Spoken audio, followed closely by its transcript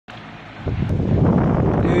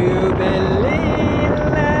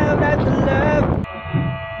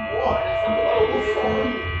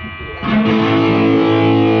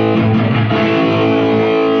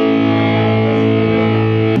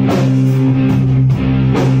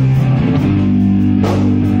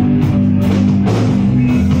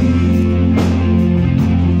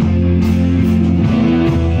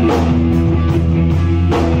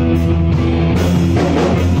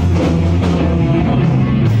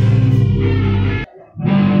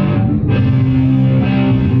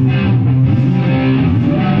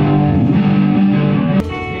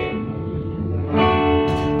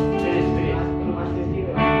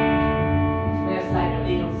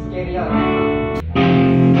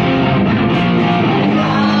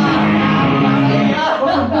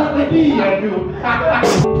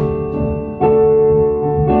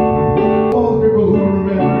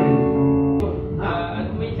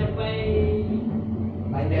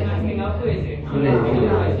Boleh.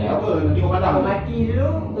 Apa? Tengok pandang kau mati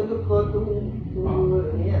dulu. Kau tunggu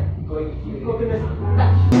ni lah. Kau kena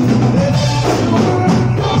touch.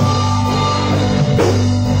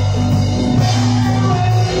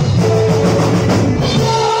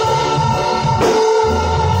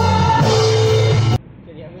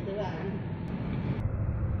 Jadi apa terang?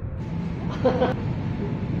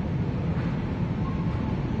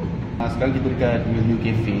 Sekarang kita dekat New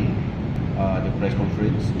Cafe, the press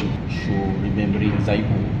conference show Remembering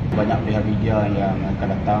Zaibo. Banyak pihak media yang akan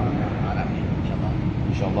datang,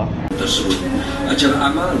 InsyaAllah. Tersebut, acara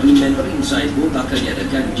amal Remembering Zaibo bakal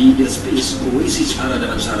diadakan di The Space Oasis Ara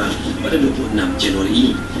Damansara pada 26 Januari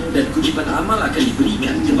ini, dan kutipan amal akan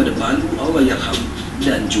diberikan kepada balu Allahyarham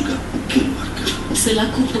dan juga keluarga.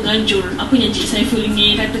 Selaku penganjur, apa yang Cik Saiful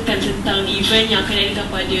ini katakan tentang event yang akan diadakan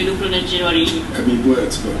pada 26 Januari ini? Kami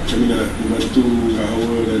buat sebab kami nak membantu Kak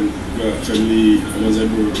Hawa dan juga family Abang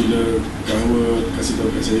Zaibo. Bila Kak Hawa kasih tahu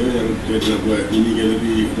kat saya yang dia telah buat mini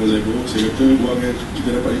gallery Abang Zaibo, saya kata buangkan kita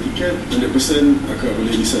dapat tiket 100% akak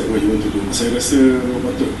boleh decide what you want to do. Saya rasa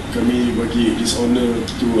patut kami bagi this honor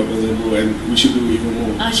to Abang Zaibo and we should do even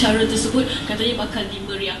more. Acara tersebut katanya bakal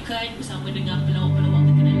dimeriahkan bersama dengan pelawak-pelawak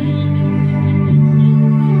terkenal lain.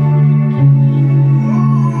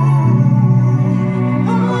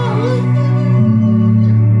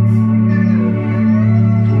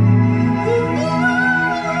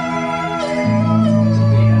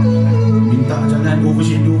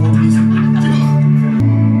 Overshadow please.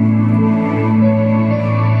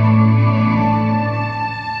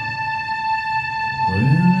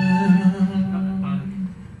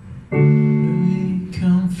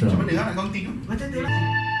 Macam mana nak counting tu? Macam tu lah.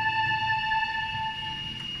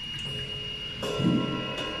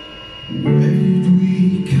 Where do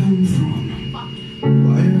we come from?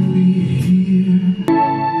 Why are we here?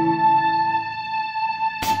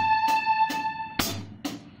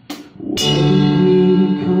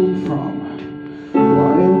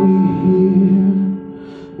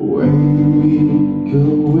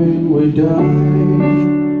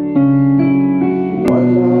 What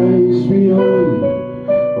lies beyond,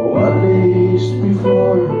 what lays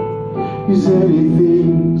before? Is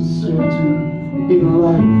anything certain in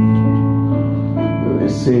life? They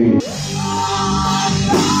say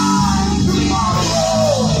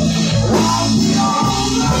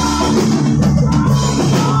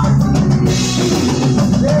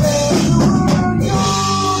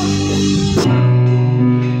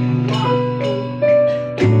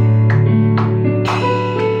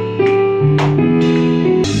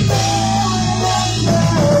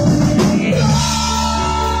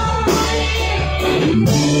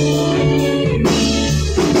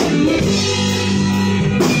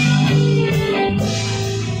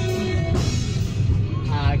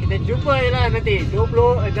kita jumpa je lah nanti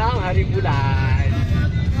 26 hari bulan.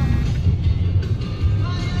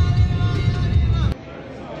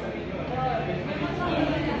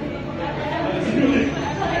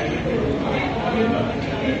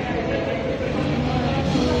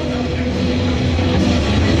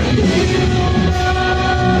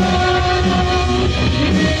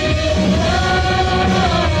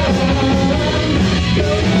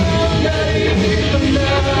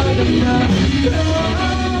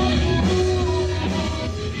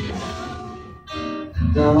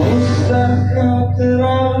 Tak usah kau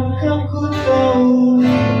terangkan, ku tahu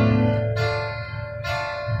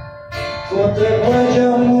potret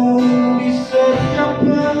wajahmu di setiap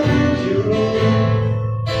penjuru.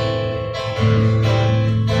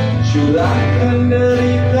 Curahkan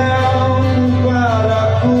deritamu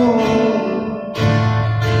padaku,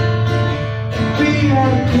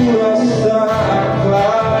 biar ku rasa apa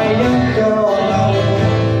yang kau mau.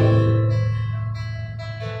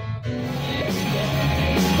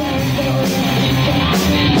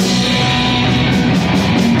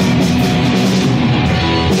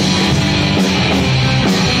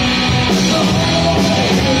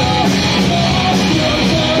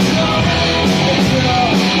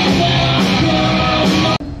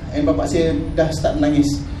 Bapak saya dah start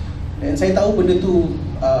menangis dan saya tahu benda tu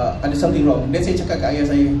ada something wrong. Dan saya cakap kat ayah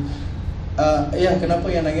saya, ayah kenapa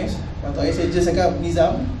yang nangis? Waktu ayah saya just cakap,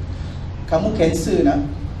 Nizam, kamu kanser nak.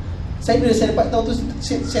 Saya bila saya dapat tahu tu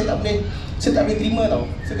saya tak boleh terima tau.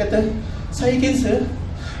 Saya kata, saya kanser?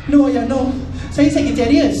 No ayah, no, saya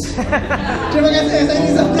Sagittarius. Terima kasih, saya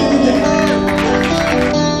Nizam.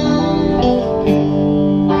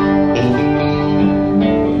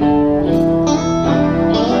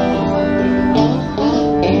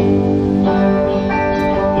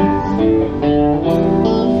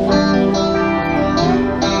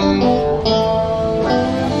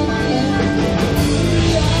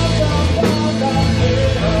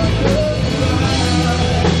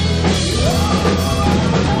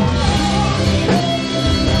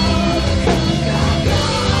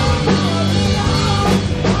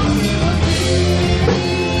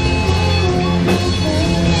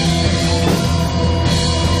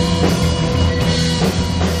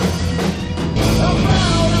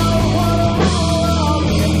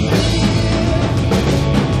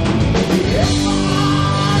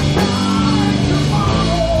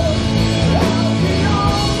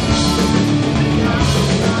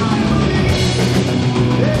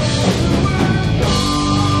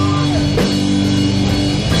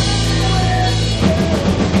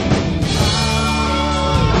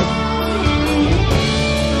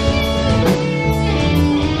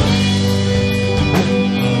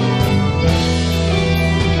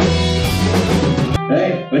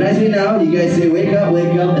 now, you guys say wake up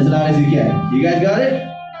as loud as you can. You guys got it?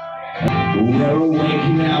 We're awake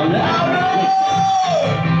now,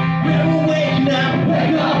 we're awake now,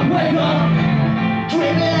 wake up,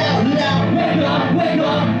 dream it out now, wake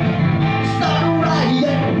up, start a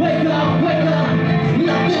riot, wake up,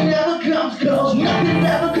 nothing ever comes close, nothing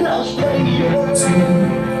ever close to you.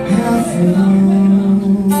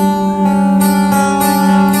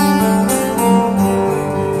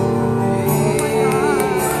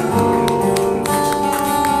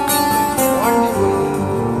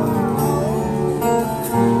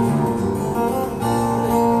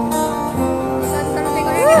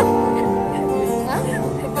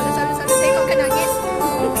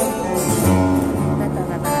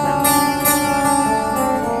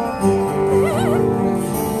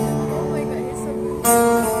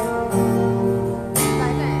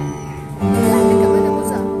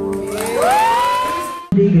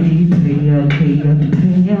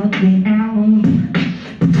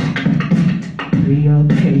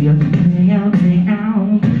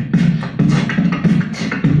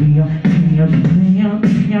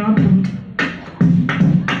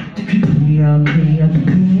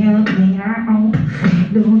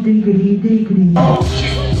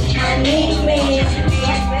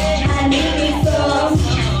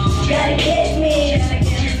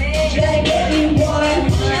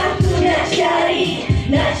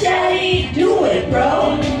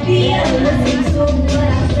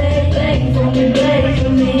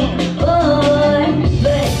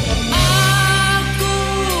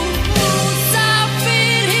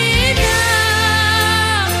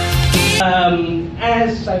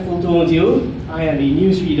 As Saiful told you, I am a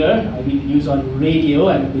newsreader. I read news on radio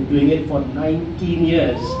and I've been doing it for 19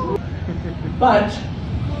 years. But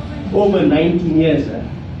over 19 years,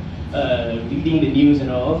 reading the news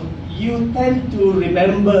and all, you tend to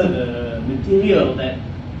remember the material that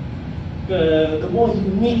the more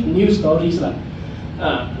you meet news stories lah.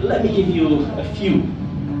 Let me give you a few.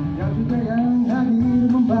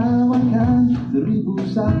 Seribu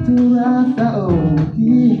satu rasa, oh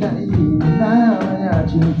mungkinkah ini namanya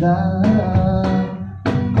cinta?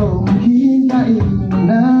 Oh mungkinkah ini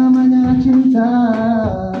namanya cinta?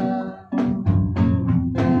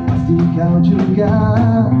 Pasti kau juga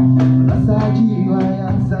rasa jiwa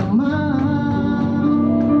yang sama.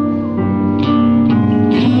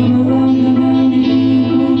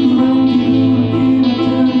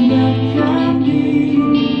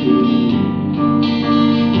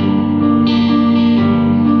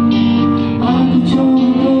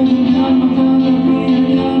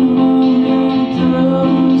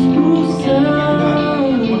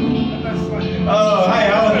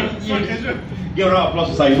 Give a round of applause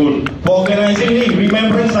to Saiful for organizing the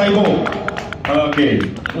Remembrance Zaibo. Okay.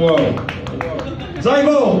 Wow.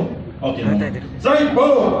 Zaibo. Okay. Zaibo.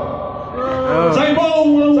 Zaibo.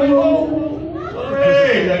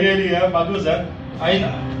 Hey, really, bagus.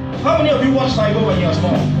 How many of you watched Zaibo when you were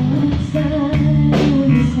small?